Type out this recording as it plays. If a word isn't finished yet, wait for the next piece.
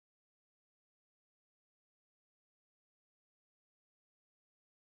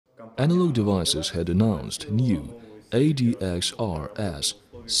Analog devices had announced new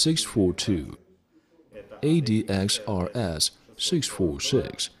ADXRS642,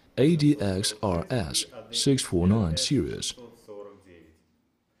 ADXRS646, ADXRS649 series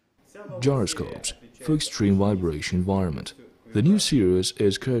gyroscopes for extreme vibration environment. The new series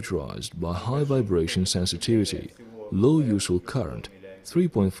is characterized by high vibration sensitivity, low useful current,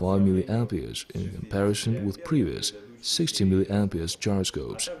 3.5 mA in comparison with previous 60 mA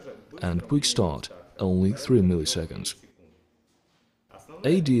gyroscopes, and quick start only 3 milliseconds.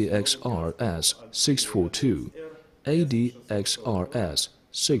 ADXRS642,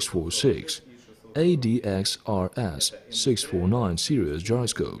 ADXRS646, ADXRS649 series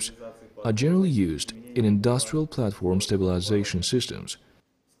gyroscopes are generally used in industrial platform stabilization systems,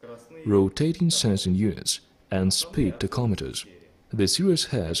 rotating sensing units, and speed tachometers. The series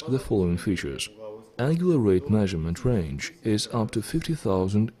has the following features. Angular rate measurement range is up to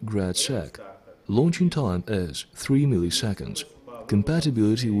 50,000 grad sec. Launching time is 3 milliseconds.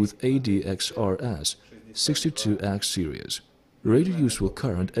 Compatibility with ADXRS62x series. Rated useful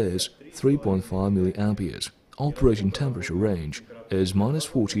current is 3.5 mA. Operating temperature range is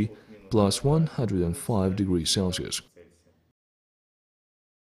 -40 + 105 degrees Celsius.